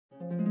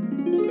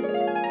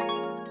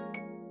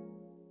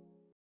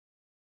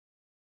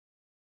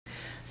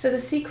So the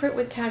secret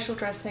with casual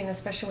dressing,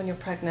 especially when you're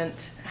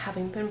pregnant,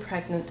 having been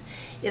pregnant,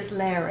 is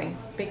layering,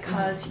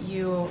 because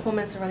your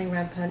hormones are running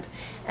rampant,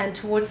 and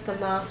towards the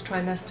last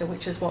trimester,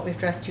 which is what we've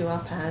dressed you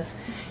up as,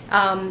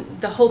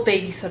 the whole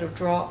baby sort of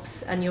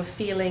drops and you're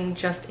feeling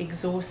just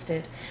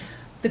exhausted.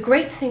 The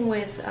great thing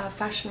with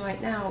fashion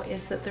right now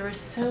is that there are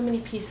so many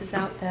pieces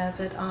out there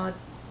that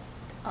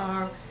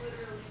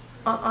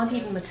aren't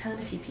even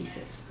maternity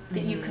pieces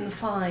that you can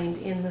find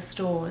in the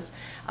stores,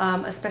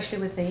 especially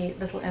with the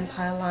little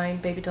Empire line,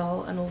 baby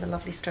doll, and all the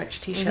lovely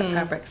stretch t-shirt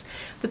fabrics.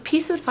 The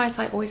piece of advice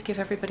I always give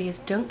everybody is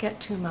don't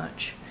get too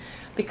much,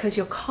 because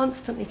you're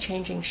constantly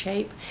changing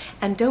shape,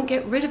 and don't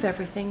get rid of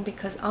everything,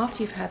 because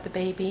after you've had the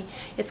baby,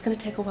 it's going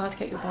to take a while to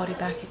get your body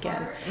back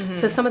again.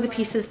 So some of the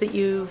pieces that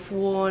you've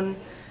worn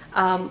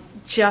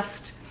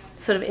just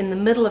sort of in the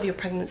middle of your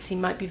pregnancy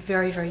might be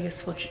very, very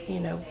useful, you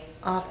know,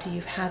 after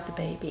you've had the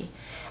baby.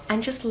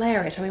 And just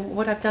layer it. I mean,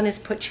 what I've done is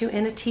put you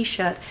in a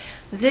t-shirt.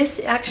 This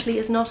actually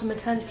is not a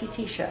maternity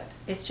t-shirt.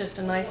 It's just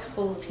a nice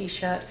full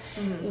t-shirt.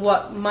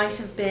 What might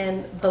have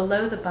been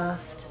below the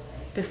bust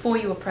before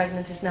you were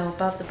pregnant is now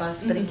above the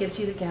bust, but it gives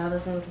you the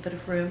gathers and a little bit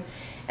of room.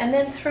 And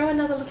then throw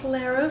another little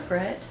layer over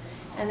it,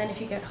 and then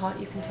if you get hot,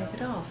 you can take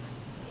it off.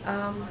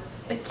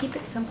 But keep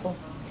it simple.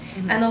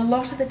 And a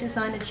lot of the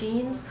designer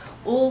jeans,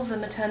 all the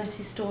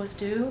maternity stores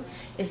do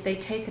is they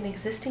take an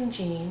existing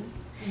jean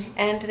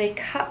and they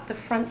cut the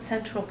front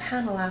central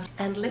panel out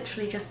and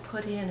literally just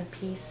put in a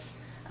piece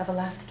of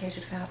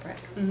elasticated fabric.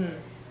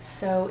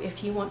 So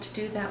if you want to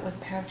do that with a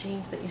pair of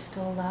jeans that you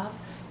still love,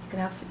 you can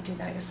absolutely do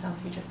that yourself.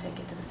 You just take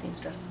it to the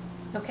seamstress.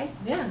 Okay?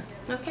 Yeah.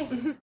 Okay.